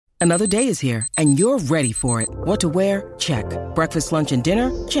Another day is here, and you're ready for it. What to wear? Check. Breakfast, lunch, and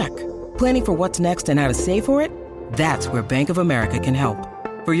dinner? Check. Planning for what's next and how to save for it? That's where Bank of America can help.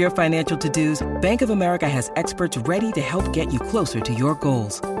 For your financial to-dos, Bank of America has experts ready to help get you closer to your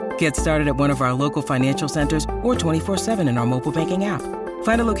goals. Get started at one of our local financial centers or 24/7 in our mobile banking app.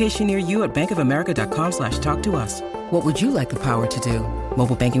 Find a location near you at bankofamerica.com/talktous. What would you like the power to do?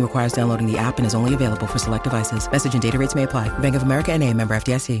 Mobile banking requires downloading the app and is only available for select devices. Message and data rates may apply. Bank of America N.A., member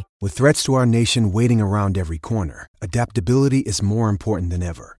FDIC. With threats to our nation waiting around every corner, adaptability is more important than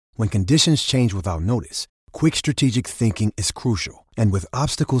ever. When conditions change without notice, quick strategic thinking is crucial. And with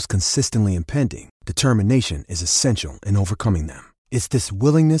obstacles consistently impending, determination is essential in overcoming them. It's this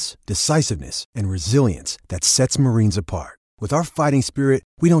willingness, decisiveness, and resilience that sets Marines apart. With our fighting spirit,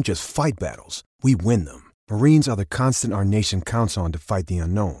 we don't just fight battles, we win them. Marines are the constant our nation counts on to fight the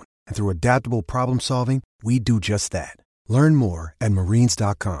unknown. And through adaptable problem solving, we do just that. Learn more at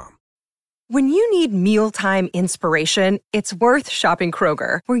marines.com. When you need mealtime inspiration, it's worth shopping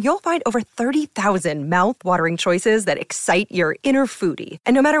Kroger, where you'll find over 30,000 mouth-watering choices that excite your inner foodie.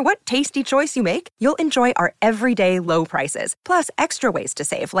 And no matter what tasty choice you make, you'll enjoy our everyday low prices, plus extra ways to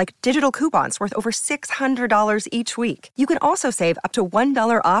save, like digital coupons worth over $600 each week. You can also save up to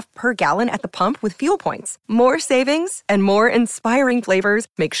 $1 off per gallon at the pump with fuel points. More savings and more inspiring flavors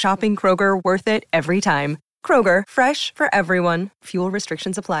make shopping Kroger worth it every time. Kroger, fresh for everyone. Fuel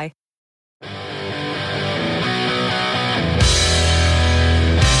restrictions apply.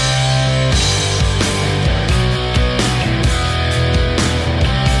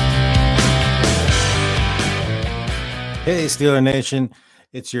 Hey, Steeler Nation.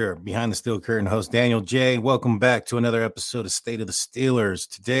 It's your Behind the Steel Curtain host, Daniel J. Welcome back to another episode of State of the Steelers.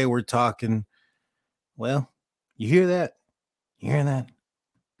 Today we're talking, well, you hear that? You hear that?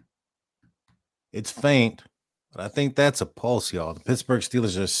 It's faint, but I think that's a pulse, y'all. The Pittsburgh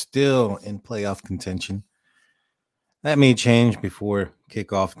Steelers are still in playoff contention. That may change before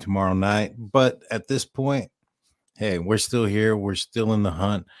kickoff tomorrow night, but at this point, hey, we're still here. We're still in the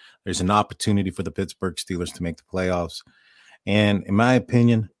hunt. There's an opportunity for the Pittsburgh Steelers to make the playoffs. And in my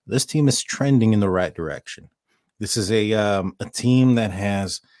opinion, this team is trending in the right direction. This is a team that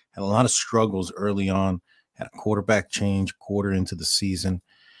has had a lot of struggles early on, had a quarterback change quarter into the season,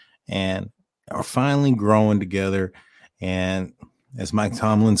 and are finally growing together. And as Mike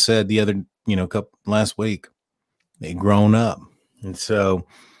Tomlin said the other, last week, they've grown up. And so,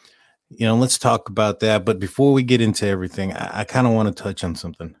 let's talk about that. But before we get into everything, I kind of want to touch on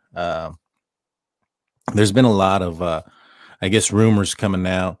something. There's been a lot of, rumors coming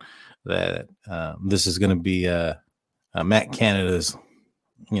out that this is going to be Matt Canada's,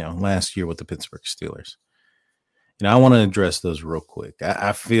 last year with the Pittsburgh Steelers. I want to address those real quick.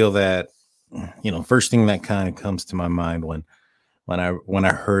 I feel that, first thing that kind of comes to my mind when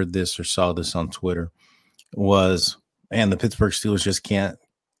I heard this or saw this on Twitter was, man, the Pittsburgh Steelers just can't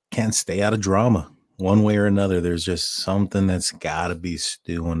stay out of drama one way or another. There's just something that's got to be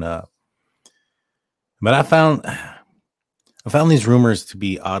stewing up. But I found these rumors to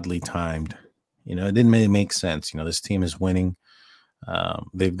be oddly timed. It didn't really make sense. This team is winning.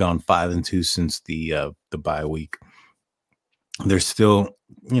 They've gone 5-2 since the bye week. They're still,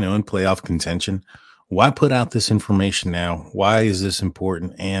 in playoff contention. Why put out this information now? Why is this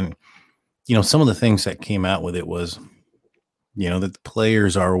important? And, some of the things that came out with it was, that the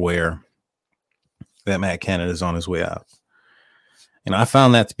players are aware that Matt Canada is on his way out. And I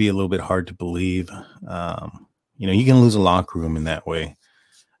found that to be a little bit hard to believe. You can lose a locker room in that way,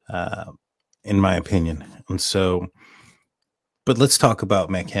 in my opinion. And so, but let's talk about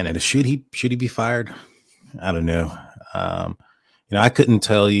Matt Canada. Should he be fired? I don't know. I couldn't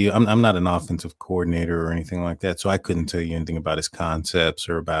tell you. I'm not an offensive coordinator or anything like that, so I couldn't tell you anything about his concepts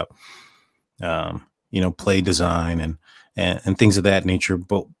or about, play design and things of that nature.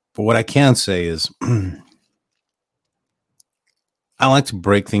 But what I can say is I like to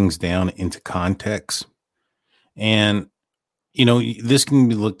break things down into context. And, this can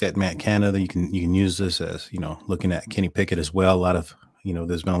be looked at Matt Canada. You can use this as, looking at Kenny Pickett as well. A lot of,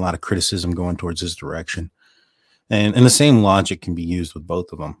 there's been a lot of criticism going towards this direction. And the same logic can be used with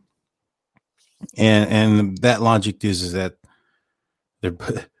both of them. And that logic is that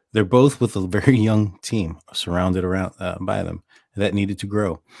they're both with a very young team surrounded around by them that needed to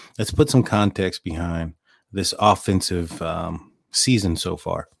grow. Let's put some context behind this offensive season so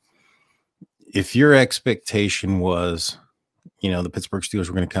far. If your expectation was, the Pittsburgh Steelers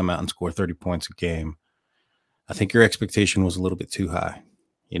were going to come out and score 30 points a game, I think your expectation was a little bit too high.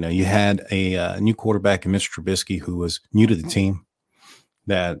 You had a new quarterback in Mr. Trubisky who was new to the team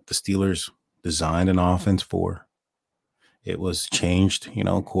that the Steelers designed an offense for. It was changed,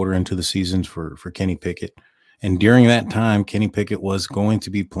 a quarter into the season for Kenny Pickett. And during that time, Kenny Pickett was going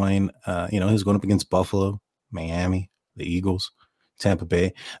to be playing, he was going up against Buffalo, Miami, the Eagles, Tampa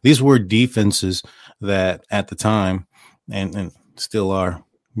Bay. These were defenses that at the time and still are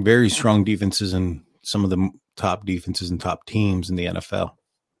very strong defenses and some of the top defenses and top teams in the NFL.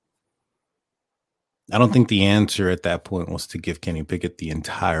 I don't think the answer at that point was to give Kenny Pickett the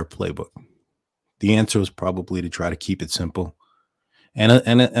entire playbook. The answer was probably to try to keep it simple. And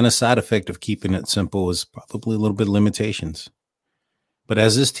a side effect of keeping it simple is probably a little bit of limitations. But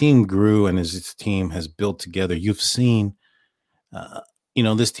as this team grew and as this team has built together, you've seen,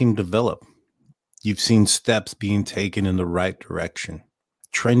 this team develop. You've seen steps being taken in the right direction,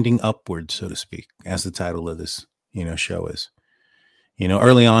 trending upward, so to speak, as the title of this, show is.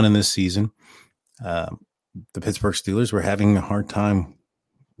 Early on in this season, the Pittsburgh Steelers were having a hard time,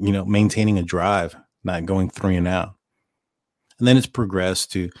 maintaining a drive, not going 3 and out. And then it's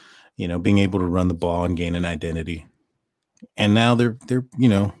progressed to, being able to run the ball and gain an identity. And now they're,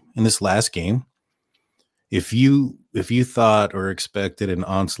 in this last game, if you thought or expected an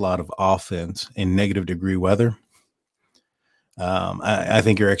onslaught of offense in negative degree weather, I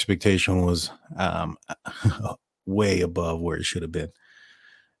think your expectation was way above where it should have been.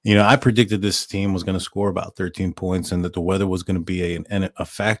 I predicted this team was going to score about 13 points and that the weather was going to be a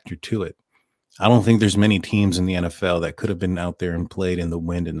factor to it. I don't think there's many teams in the NFL that could have been out there and played in the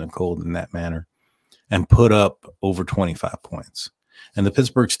wind and the cold in that manner and put up over 25 points. And the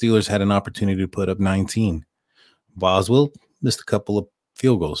Pittsburgh Steelers had an opportunity to put up 19. Boswell missed a couple of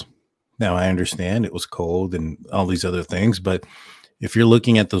field goals. Now, I understand it was cold and all these other things, but if you're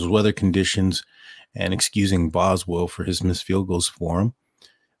looking at those weather conditions and excusing Boswell for his missed field goals for him,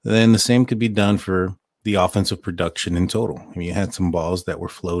 then the same could be done for the offensive production in total. I mean, you had some balls that were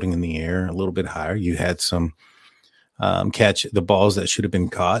floating in the air a little bit higher. You had some catch the balls that should have been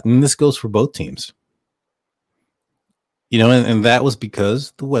caught. And this goes for both teams. And that was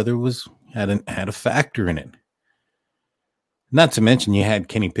because the weather had a factor in it. Not to mention you had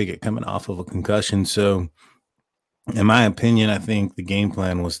Kenny Pickett coming off of a concussion. So in my opinion, I think the game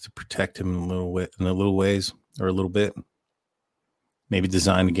plan was to protect him in a little bit. Maybe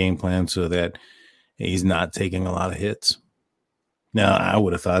design a game plan so that he's not taking a lot of hits. Now, I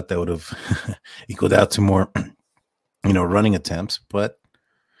would have thought that would have equaled out to more, running attempts, but,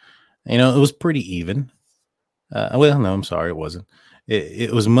 it was pretty even. It wasn't.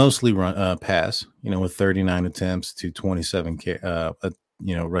 It was mostly pass, with 39 attempts to 27,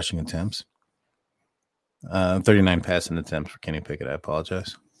 rushing attempts. 39 passing attempts for Kenny Pickett. I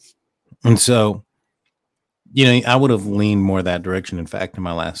apologize. And so, I would have leaned more that direction. In fact, in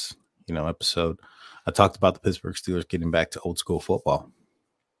my last, episode, I talked about the Pittsburgh Steelers getting back to old school football.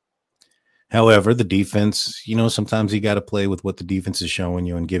 However, the defense, sometimes you got to play with what the defense is showing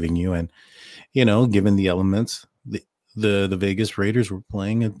you and giving you. And, given the elements, the Vegas Raiders were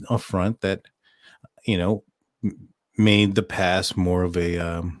playing a front that, made the pass more of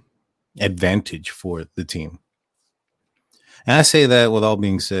a advantage for the team. And I say that with all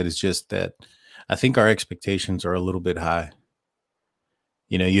being said, it's just that I think our expectations are a little bit high.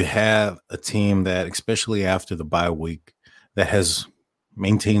 You have a team that, especially after the bye week, that has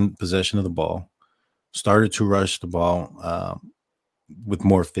maintained possession of the ball, started to rush the ball with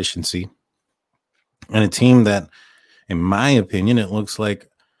more efficiency, and a team that, in my opinion, it looks like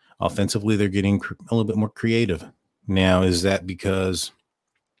offensively they're getting a little bit more creative. Now, is that because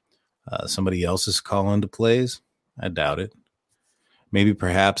somebody else is calling the plays? I doubt it. Maybe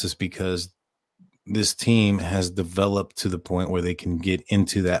perhaps it's because this team has developed to the point where they can get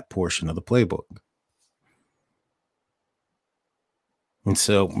into that portion of the playbook. And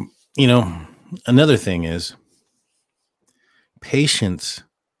so, another thing is patience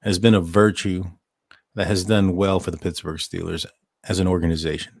has been a virtue that has done well for the Pittsburgh Steelers as an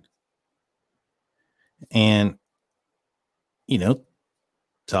organization. And,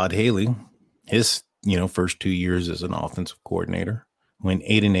 Todd Haley, his, first 2 years as an offensive coordinator, went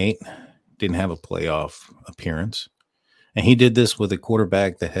 8-8, didn't have a playoff appearance. And he did this with a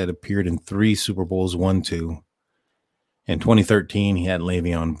quarterback that had appeared in 3 Super Bowls, 1-2. In 2013, he had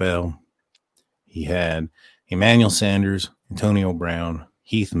Le'Veon Bell. He had Emmanuel Sanders, Antonio Brown,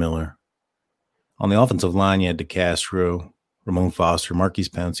 Heath Miller. On the offensive line, you had DeCastro, Ramon Foster, Marquise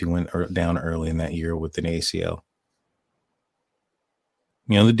Pouncey went down early in that year with an ACL.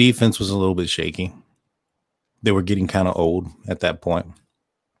 The defense was a little bit shaky. They were getting kind of old at that point.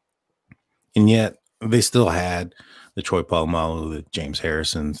 And yet they still had the Troy Polamalu, the James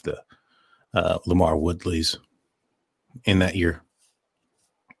Harrisons, the Lamar Woodleys in that year.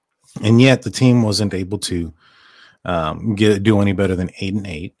 And yet the team wasn't able to do any better than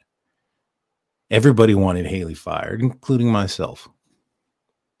 8-8. Everybody wanted Haley fired, including myself.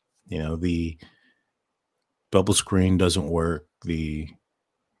 The bubble screen doesn't work. The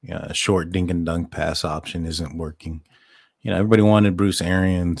short dink and dunk pass option isn't working. Everybody wanted Bruce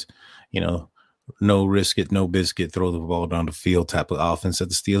Arians, no risk it, no biscuit, throw the ball down the field type of offense that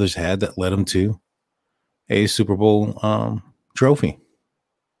the Steelers had that led them to a Super Bowl trophy.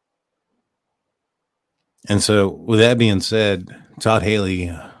 And so with that being said, Todd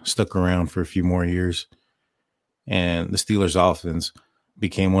Haley stuck around for a few more years, and the Steelers offense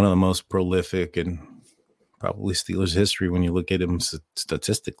became one of the most prolific in probably Steelers history when you look at them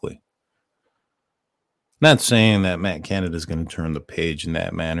statistically. Not saying that Matt Canada is going to turn the page in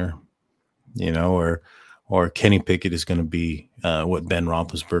that manner, or Kenny Pickett is going to be what Ben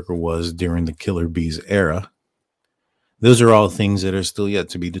Roethlisberger was during the Killer Bees era. Those are all things that are still yet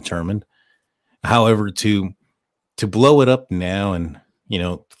to be determined. However, to blow it up now and,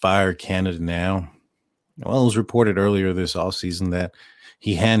 fire Canada now, well, it was reported earlier this offseason that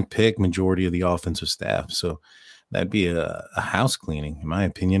he handpicked majority of the offensive staff. So that'd be a house cleaning, in my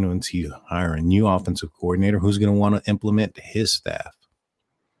opinion, once you hire a new offensive coordinator who's going to want to implement his staff.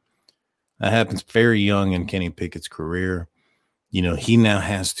 That happens very young in Kenny Pickett's career. He now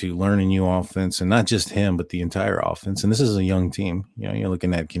has to learn a new offense, and not just him, but the entire offense. And this is a young team. You're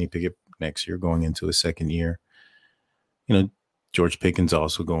looking at Kenny Pickett next year going into his second year. George Pickens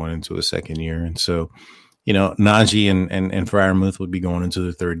also going into his second year. And so, Najee and Freiermuth would be going into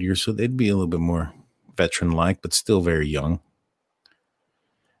their third year. So they'd be a little bit more veteran-like, but still very young.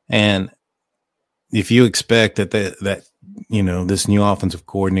 And if you expect that this new offensive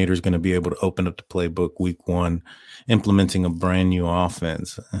coordinator is going to be able to open up the playbook week one, implementing a brand new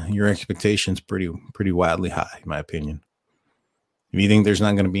offense, your expectations pretty wildly high, in my opinion. If you think there's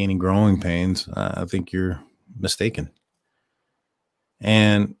not going to be any growing pains, I think you're mistaken.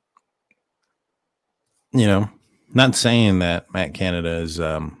 And, not saying that Matt Canada is,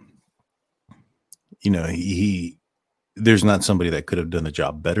 there's not somebody that could have done the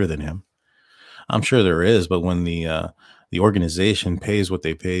job better than him. I'm sure there is, but when the organization pays what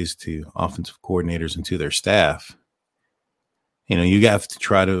they pays to offensive coordinators and to their staff, you have to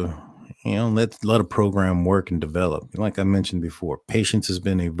try to, let a program work and develop. Like I mentioned before, patience has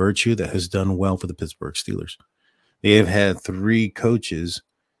been a virtue that has done well for the Pittsburgh Steelers. They have had 3 coaches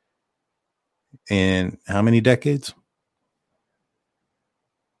in how many decades?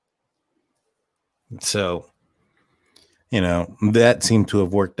 So, that seemed to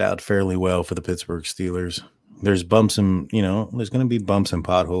have worked out fairly well for the Pittsburgh Steelers. There's bumps and, there's going to be bumps and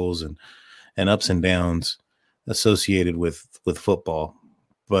potholes and ups and downs associated with football.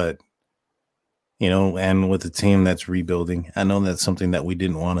 But, and with a team that's rebuilding, I know that's something that we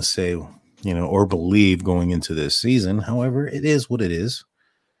didn't want to say, or believe going into this season. However, it is what it is.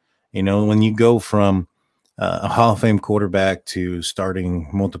 When you go from a Hall of Fame quarterback to starting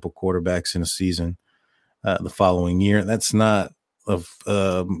multiple quarterbacks in a season the following year, that's not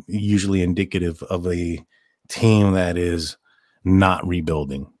usually indicative of a team that is not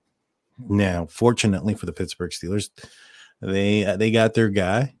rebuilding. Now, fortunately for the Pittsburgh Steelers, they got their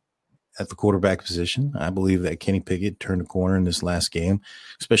guy at the quarterback position. I believe that Kenny Pickett turned a corner in this last game,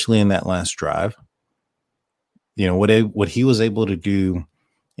 especially in that last drive. What he was able to do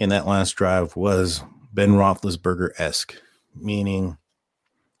in that last drive was Ben Roethlisberger-esque, meaning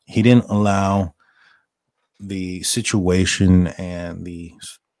he didn't allow the situation and the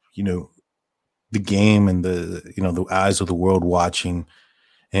game and the eyes of the world watching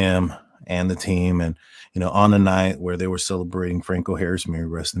him and the team, and on a night where they were celebrating Franco Harris, may he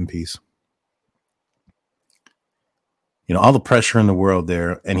rest in peace. All the pressure in the world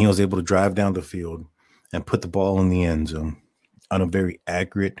there, and he was able to drive down the field and put the ball in the end zone on a very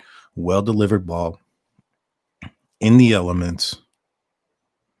accurate, well-delivered ball in the elements.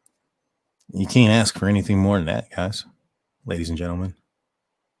 You can't ask for anything more than that, guys, ladies and gentlemen.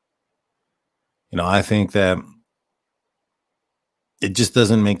 I think that it just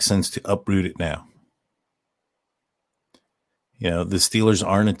doesn't make sense to uproot it now. The Steelers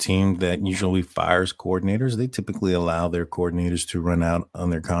aren't a team that usually fires coordinators. They typically allow their coordinators to run out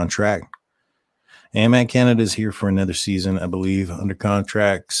on their contract. And Matt Canada is here for another season, I believe, under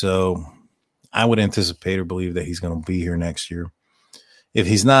contract. So I would anticipate or believe that he's going to be here next year. If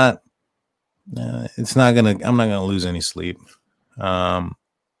he's not, I'm not going to lose any sleep. I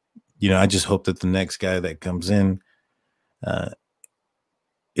just hope that the next guy that comes in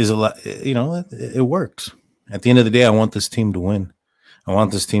is a lot, it works. At the end of the day, I want this team to win. I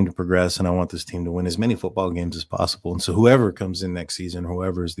want this team to progress, and I want this team to win as many football games as possible. And so whoever comes in next season,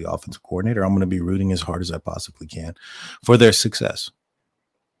 whoever is the offensive coordinator, I'm going to be rooting as hard as I possibly can for their success.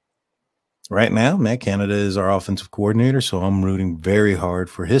 Right now, Matt Canada is our offensive coordinator, so I'm rooting very hard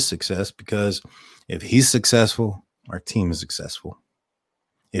for his success, because if he's successful, our team is successful.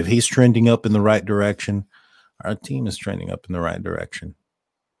 If he's trending up in the right direction, our team is trending up in the right direction.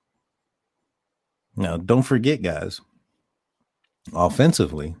 Now, don't forget, guys,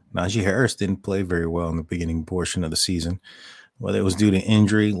 offensively, Najee Harris didn't play very well in the beginning portion of the season, whether it was due to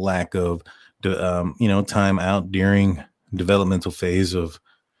injury, lack of time out during developmental phase of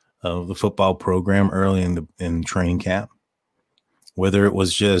the football program early in training camp, whether it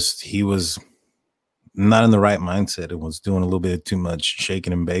was just he was not in the right mindset and was doing a little bit too much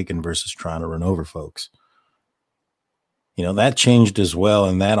shaking and baking versus trying to run over folks. That changed as well,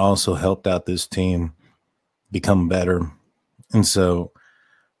 and that also helped out this team become better. And so,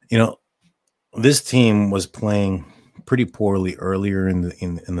 this team was playing pretty poorly earlier in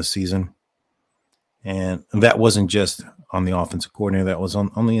the season, and that wasn't just on the offensive coordinator. That was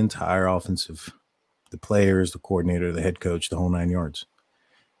on the entire offensive, the players, the coordinator, the head coach, the whole 9 yards.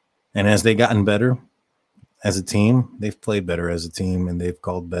 And as they've gotten better as a team, they've played better as a team, and they've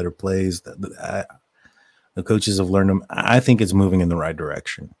called better plays. The coaches have learned them. I think it's moving in the right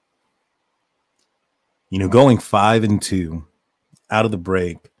direction. Going 5-2 out of the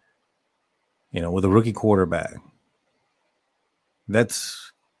break, with a rookie quarterback,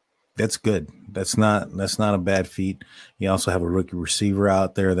 that's good. That's not a bad feat. You also have a rookie receiver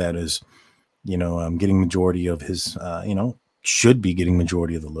out there that is, getting majority of his, should be getting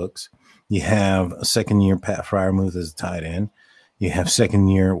majority of the looks. You have a second-year Pat Freiermuth as a tight end. You have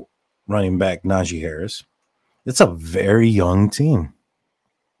second-year running back Najee Harris. It's a very young team.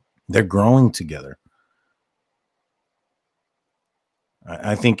 They're growing together.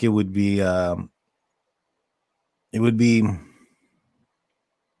 I think it would be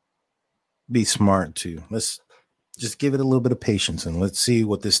smart to let's just give it a little bit of patience and let's see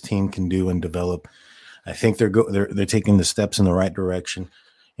what this team can do and develop. I think they're taking the steps in the right direction.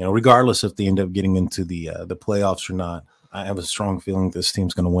 Regardless if they end up getting into the playoffs or not, I have a strong feeling this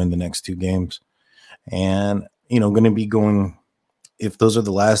team's going to win the next 2 games, and going to be going. If those are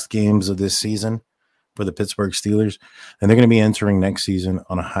the last games of this season for the Pittsburgh Steelers, and they're going to be entering next season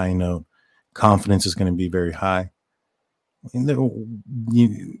on a high note. Confidence is going to be very high.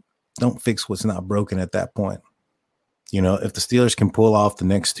 You don't fix what's not broken at that point. If the Steelers can pull off the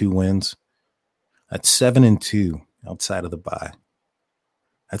next 2 wins, that's 7-2 outside of the bye.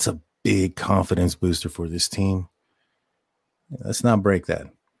 That's a big confidence booster for this team. Let's not break that.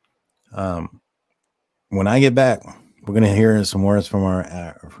 When I get back, we're going to hear some words from our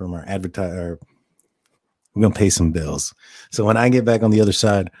advertiser. We're going to pay some bills. So when I get back on the other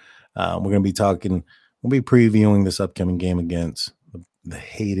side, we're going to be talking. We'll be previewing this upcoming game against the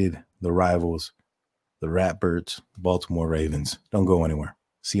rivals, the Ratbirds, the Baltimore Ravens. Don't go anywhere.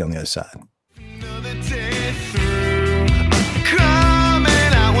 See you on the other side. Another day through,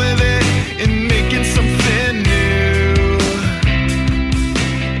 coming out with it and making something new.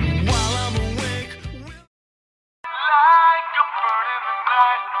 While I'm awake, like a bird in the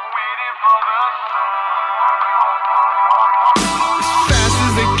night, waiting for the sun. As fast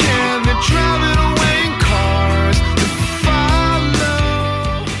as they can, they're driving away in cars to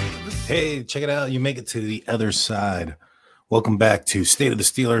follow. Hey, check it out. You make it to the other side. Welcome back to State of the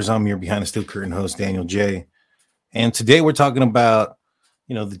Steelers. I'm your behind the steel curtain host, Daniel J. And today we're talking about,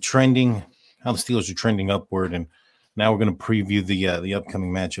 the trending, how the Steelers are trending upward. And now we're going to preview the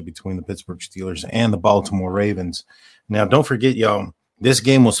upcoming matchup between the Pittsburgh Steelers and the Baltimore Ravens. Now, don't forget, y'all, this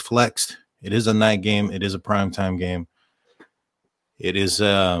game was flexed. It is a night game. It is a primetime game. It is,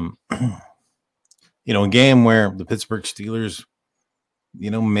 a game where the Pittsburgh Steelers,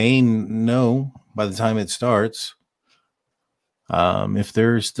 may know by the time it starts if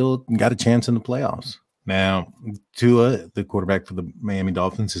they're still got a chance in the playoffs. Now, Tua, the quarterback for the Miami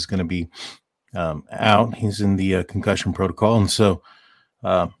Dolphins, is going to be out. He's in the concussion protocol. And so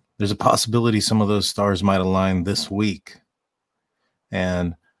there's a possibility some of those stars might align this week.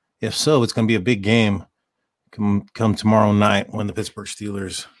 And if so, it's going to be a big game come tomorrow night when the Pittsburgh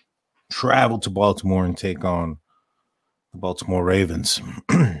Steelers travel to Baltimore and take on the Baltimore Ravens.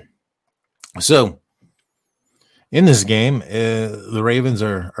 So, in this game, the Ravens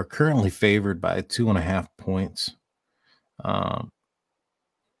are currently favored by 2.5 points.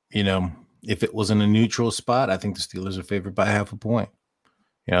 If it was in a neutral spot, I think the Steelers are favored by 0.5 point.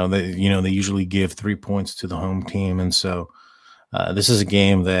 They usually give 3 points to the home team, and so this is a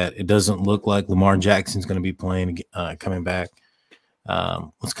game that it doesn't look like Lamar Jackson's going to be playing, coming back.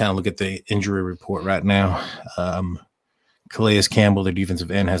 Let's kind of look at the injury report right now. Calais Campbell, their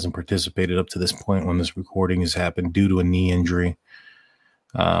defensive end, hasn't participated up to this point when this recording has happened due to a knee injury.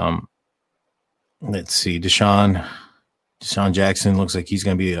 Let's see. Deshaun Jackson looks like he's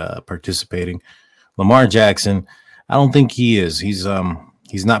going to be participating. Lamar Jackson, I don't think he is. He's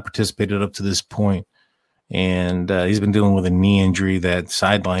not participated up to this point, and he's been dealing with a knee injury that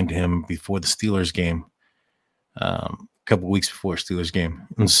sidelined him before the Steelers game, a couple weeks before Steelers game.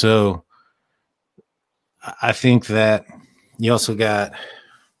 And so I think that you also got,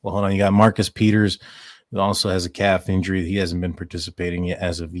 you got Marcus Peters, who also has a calf injury. He hasn't been participating yet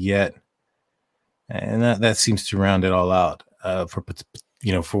as of yet. And that seems to round it all out for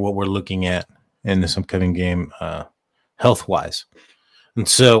what we're looking at in this upcoming game, health-wise. And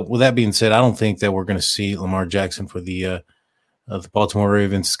so, with that being said, I don't think that we're going to see Lamar Jackson for the Baltimore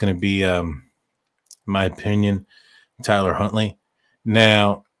Ravens. It's going to be, in my opinion, Tyler Huntley.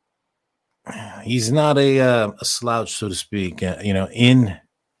 Now, he's not a slouch, so to speak. In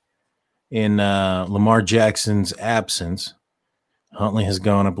Lamar Jackson's absence, Huntley has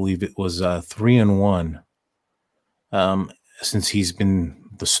gone, I believe it was 3-1 since he's been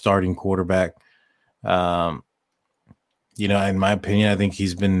the starting quarterback. In my opinion, I think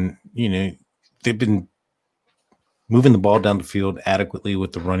he's been, they've been moving the ball down the field adequately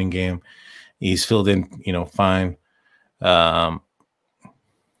with the running game. He's filled in, fine.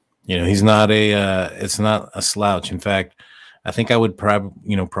 He's not it's not a slouch. In fact, I think I would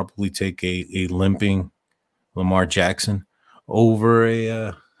probably take a limping Lamar Jackson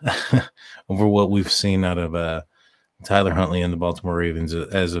over over what we've seen out of Tyler Huntley and the Baltimore Ravens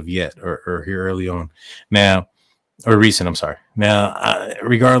as of yet, or here early on. Now, or recent, I'm sorry. Now,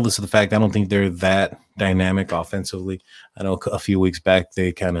 regardless of the fact, I don't think they're that dynamic offensively. I know a few weeks back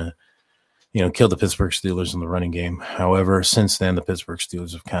they kind of, killed the Pittsburgh Steelers in the running game. However, since then, the Pittsburgh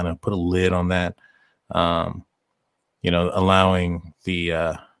Steelers have kind of put a lid on that, allowing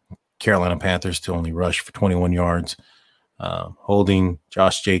the Carolina Panthers to only rush for 21 yards. Holding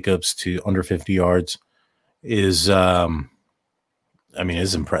Josh Jacobs to under 50 yards is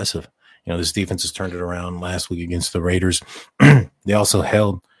impressive. This defense has turned it around last week against the Raiders. They also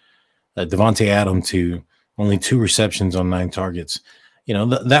held Devontae Adams to only 2 receptions on 9 targets.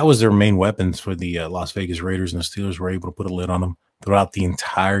 That was their main weapons for the Las Vegas Raiders, and the Steelers were able to put a lid on them throughout the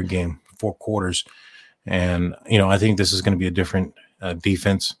entire game, 4 quarters. And, I think this is going to be a different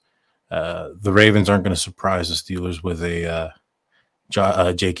defense. The Ravens aren't going to surprise the Steelers with a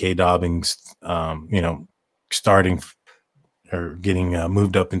J.K. Dobbins, starting or getting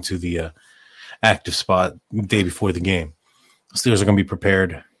moved up into the active spot the day before the game. The Steelers are going to be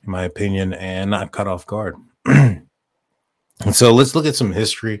prepared, in my opinion, and not caught off guard. And so let's look at some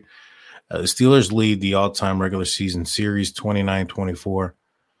history. The Steelers lead the all-time regular season series 29-24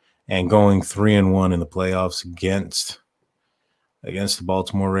 and going 3-1 in the playoffs against the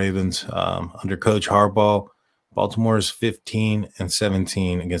Baltimore Ravens. Under Coach Harbaugh, Baltimore is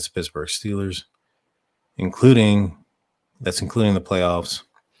 15-17 against the Pittsburgh Steelers, including the playoffs,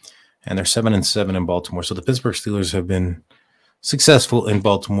 and they're 7-7 in Baltimore. So the Pittsburgh Steelers have been successful in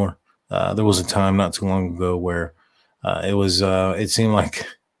Baltimore. There was a time not too long ago where it seemed like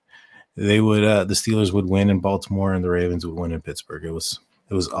the Steelers would win in Baltimore and the Ravens would win in Pittsburgh. It was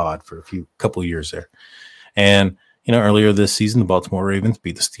odd for a couple of years there. And earlier this season, the Baltimore Ravens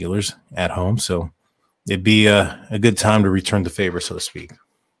beat the Steelers at home, so it'd be a good time to return the favor, so to speak.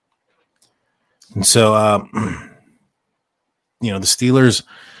 And so, the Steelers'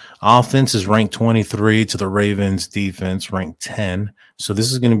 offense is ranked 23 to the Ravens' defense ranked 10. So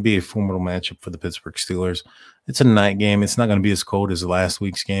this is going to be a formidable matchup for the Pittsburgh Steelers. It's a night game. It's not going to be as cold as last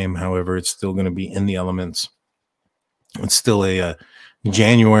week's game. However, it's still going to be in the elements. It's still a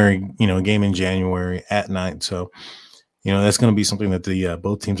January, game in January at night. So, that's going to be something that the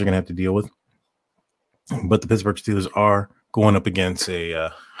both teams are going to have to deal with. But the Pittsburgh Steelers are going up against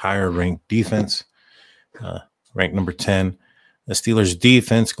a higher ranked defense, ranked number 10. The Steelers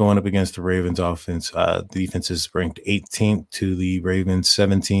defense going up against the Ravens offense. The defense is ranked 18th to the Ravens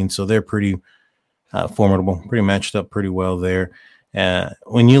 17th. So they're pretty formidable, pretty matched up pretty well there.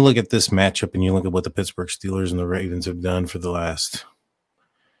 When you look at this matchup and you look at what the Pittsburgh Steelers and the Ravens have done for the last,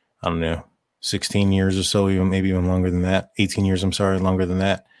 16 years or so, maybe even longer than that, 18 years, longer than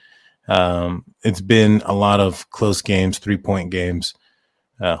that. It's been a lot of close games, 3-point games,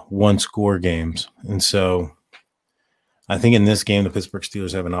 1-score games. And so I think in this game, the Pittsburgh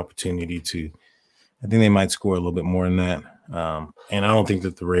Steelers have an opportunity I think they might score a little bit more than that. And I don't think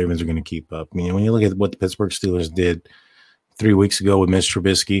that the Ravens are going to keep up. When you look at what the Pittsburgh Steelers did 3 weeks ago with Mitch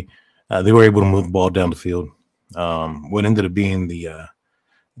Trubisky, they were able to move the ball down the field. What ended up being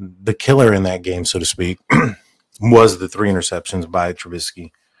the killer in that game, so to speak, was the 3 interceptions by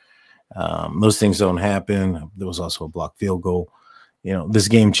Trubisky. Those things don't happen. There was also a blocked field goal. This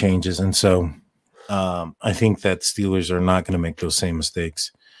game changes. And so I think that Steelers are not going to make those same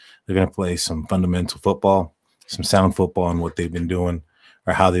mistakes. They're going to play some fundamental football, some sound football on what they've been doing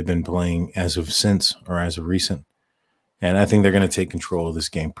or how they've been playing as of recent. And I think they're going to take control of this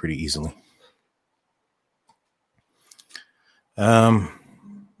game pretty easily.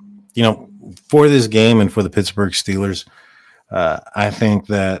 For this game and for the Pittsburgh Steelers, I think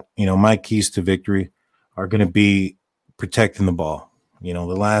that, my keys to victory are going to be protecting the ball. The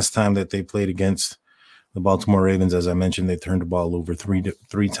last time that they played against the Baltimore Ravens, as I mentioned, they turned the ball over three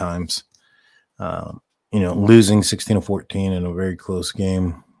times, losing 16-14 in a very close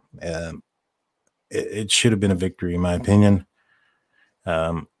game. It should have been a victory, in my opinion.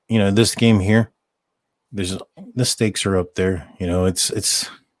 This game here, the stakes are up there. It's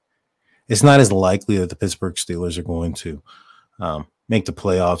not as likely that the Pittsburgh Steelers are going to make the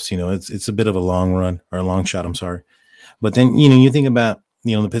playoffs. It's a bit of a long run or a long shot. I'm sorry. But then, you think about,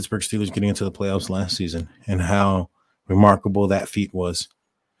 the Pittsburgh Steelers getting into the playoffs last season and how remarkable that feat was.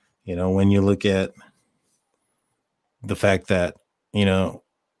 When you look at the fact that,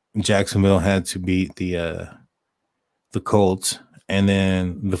 Jacksonville had to beat the Colts, and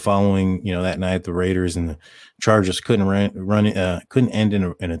then the following, that night, the Raiders and the Chargers couldn't end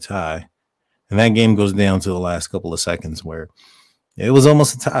in a tie. And that game goes down to the last couple of seconds where it was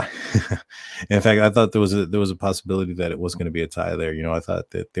almost a tie. In fact, I thought there was a possibility that it was going to be a tie there. I thought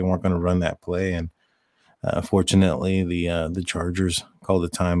that they weren't going to run that play, and fortunately, the Chargers called a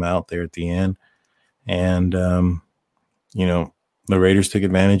timeout there at the end, and the Raiders took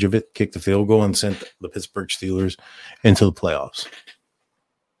advantage of it, kicked the field goal, and sent the Pittsburgh Steelers into the playoffs.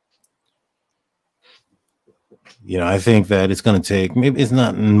 I think that it's going to take, maybe it's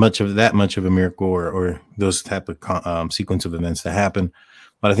not that much of a miracle or those type of sequence of events to happen,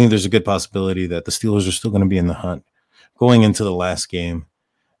 but I think there's a good possibility that the Steelers are still going to be in the hunt going into the last game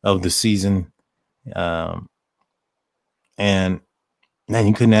of the season. And man,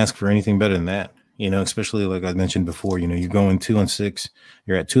 you couldn't ask for anything better than that, especially like I mentioned before, you're going 2-6,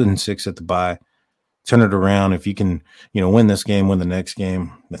 you're at 2-6 at the bye, turn it around. If you can, win this game, win the next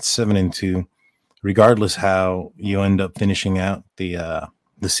game, that's 7-2. Regardless how you end up finishing out the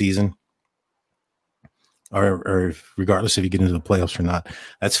season, or regardless if you get into the playoffs or not,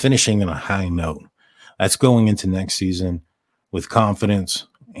 that's finishing on a high note. That's going into next season with confidence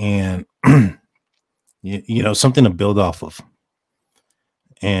and something to build off of.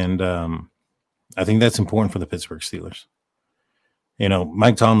 And I think that's important for the Pittsburgh Steelers.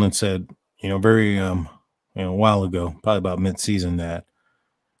 Mike Tomlin said, very a while ago, probably about mid-season, that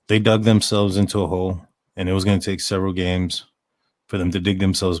they dug themselves into a hole, and it was going to take several games for them to dig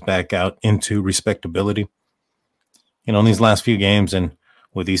themselves back out into respectability. In these last few games and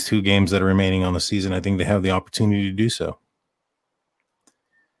with these 2 games that are remaining on the season, I think they have the opportunity to do so.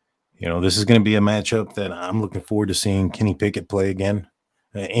 This is going to be a matchup that I'm looking forward to seeing Kenny Pickett play again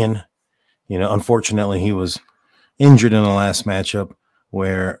in. Unfortunately, he was injured in the last matchup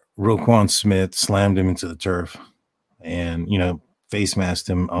where Roquan Smith slammed him into the turf and, face masked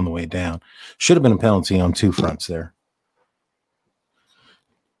him on the way down. Should have been a penalty on 2 fronts there.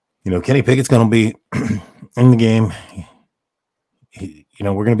 Kenny Pickett's going to be in the game. We're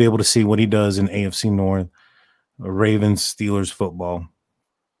going to be able to see what he does in AFC North, Ravens, Steelers football.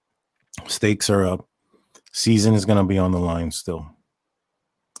 Stakes are up. Season is going to be on the line still.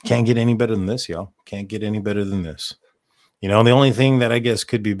 Can't get any better than this, y'all. Can't get any better than this. The only thing that I guess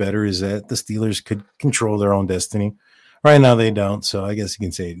could be better is that the Steelers could control their own destiny. Right now they don't, so I guess you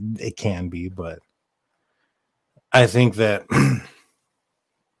can say it can be, but I think that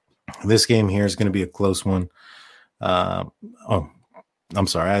this game here is going to be a close one. I'm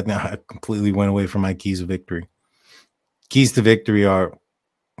sorry. I completely went away from my keys of victory. Keys to victory are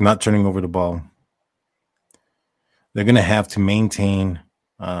not turning over the ball. They're going to have to maintain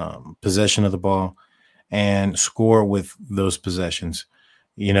possession of the ball and score with those possessions.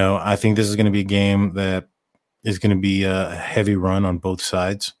 I think this is going to be a game that is going to be a heavy run on both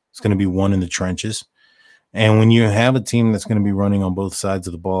sides. It's going to be one in the trenches. And when you have a team that's going to be running on both sides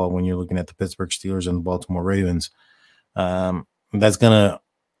of the ball, when you're looking at the Pittsburgh Steelers and the Baltimore Ravens, those are going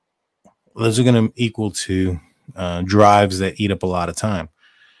to equal to drives that eat up a lot of time.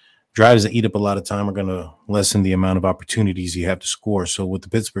 Drives that eat up a lot of time are going to lessen the amount of opportunities you have to score. So what the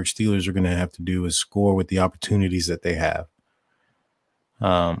Pittsburgh Steelers are going to have to do is score with the opportunities that they have.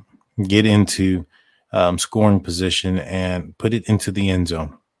 Get into scoring position and put it into the end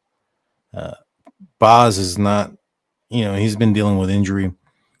zone. Boz is not, he's been dealing with injury.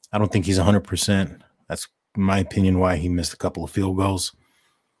 I don't think he's 100%. That's, in my opinion, why he missed a couple of field goals.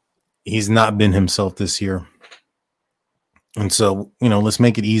 He's not been himself this year. And so, let's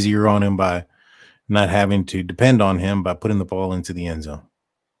make it easier on him by not having to depend on him by putting the ball into the end zone.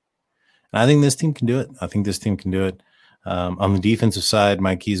 And I think this team can do it. On the defensive side,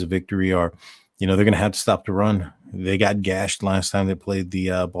 my keys of victory are, they're going to have to stop the run. They got gashed last time they played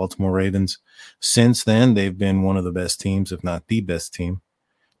the Baltimore Ravens. Since then, they've been one of the best teams, if not the best team,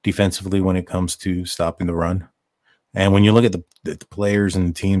 defensively when it comes to stopping the run. And when you look at the players and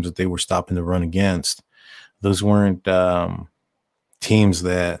the teams that they were stopping the run against, those weren't teams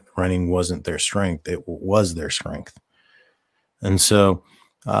that running wasn't their strength. It was their strength. And so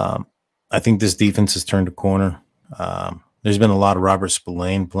I think this defense has turned a corner. There's been a lot of Robert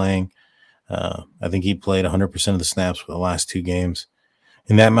Spillane playing. I think he played 100% of the snaps for the last 2 games.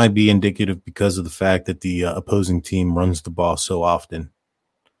 And that might be indicative because of the fact that the opposing team runs the ball so often.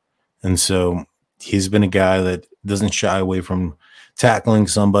 And so he's been a guy that doesn't shy away from tackling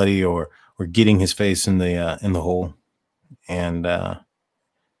somebody or getting his face in the hole and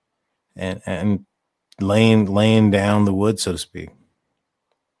laying down the wood, so to speak.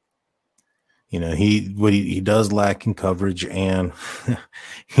 He does lack in coverage, and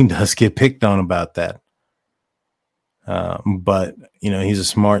he does get picked on about that. But he's a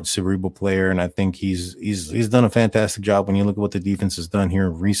smart, cerebral player, and I think he's done a fantastic job when you look at what the defense has done here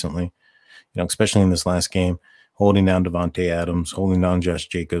recently. Especially in this last game, holding down Devontae Adams, holding down Josh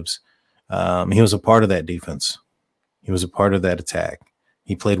Jacobs. He was a part of that defense. He was a part of that attack.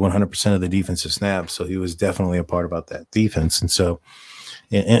 He played 100% of the defensive snaps, so he was definitely a part about that defense. And so,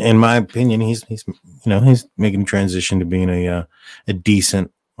 in my opinion, he's making a transition to being a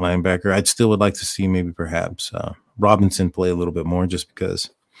decent linebacker. I'd still would like to see maybe perhaps Robinson play a little bit more, just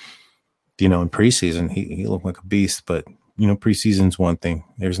because in preseason he looked like a beast. But preseason's one thing.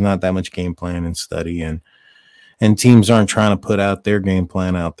 There's not that much game plan and study, and teams aren't trying to put out their game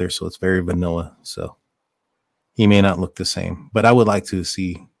plan out there, so it's very vanilla. So he may not look the same, but I would like to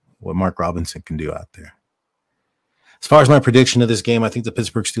see what Mark Robinson can do out there. As far as my prediction of this game, I think the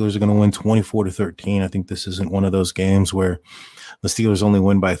Pittsburgh Steelers are going to win 24-13. I think this isn't one of those games where the Steelers only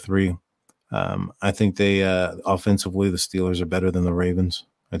win by 3. I think they offensively, the Steelers are better than the Ravens.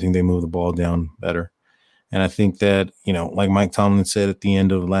 I think they move the ball down better. And I think that, like Mike Tomlin said at the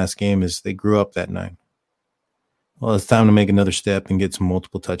end of the last game, is they grew up that night. Well, it's time to make another step and get some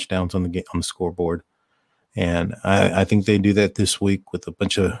multiple touchdowns on the scoreboard. And I think they do that this week with a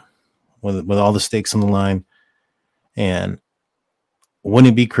bunch of with all the stakes on the line. And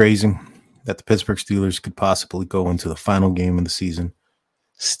wouldn't it be crazy that the Pittsburgh Steelers could possibly go into the final game of the season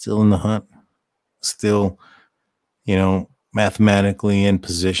still in the hunt, still, mathematically in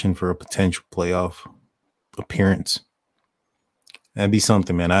position for a potential playoff appearance? That'd be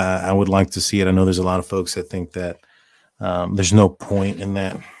something, man. I would like to see it. I know there's a lot of folks that think that there's no point in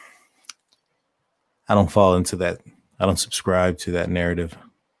that. I don't fall into that. I don't subscribe to that narrative.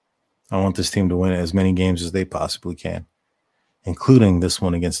 I want this team to win as many games as they possibly can, including this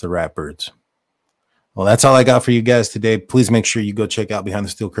one against the Ratbirds. Well, that's all I got for you guys today. Please make sure you go check out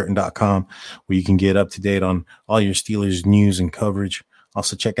BehindTheSteelCurtain.com, where you can get up to date on all your Steelers news and coverage.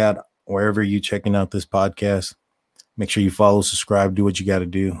 Also, check out wherever you're checking out this podcast. Make sure you follow, subscribe, do what you got to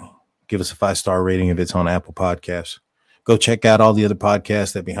do. Give us a 5-star rating if it's on Apple Podcasts. Go check out all the other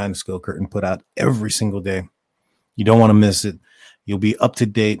podcasts that Behind the Steel Curtain put out every single day. You don't want to miss it. You'll be up to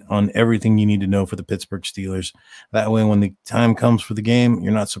date on everything you need to know for the Pittsburgh Steelers. That way, when the time comes for the game,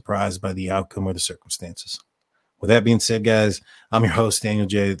 you're not surprised by the outcome or the circumstances. With that being said, guys, I'm your host, Daniel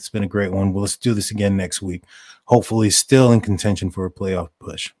J. It's been a great one. Well, let's do this again next week. Hopefully still in contention for a playoff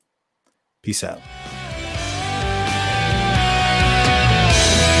push. Peace out.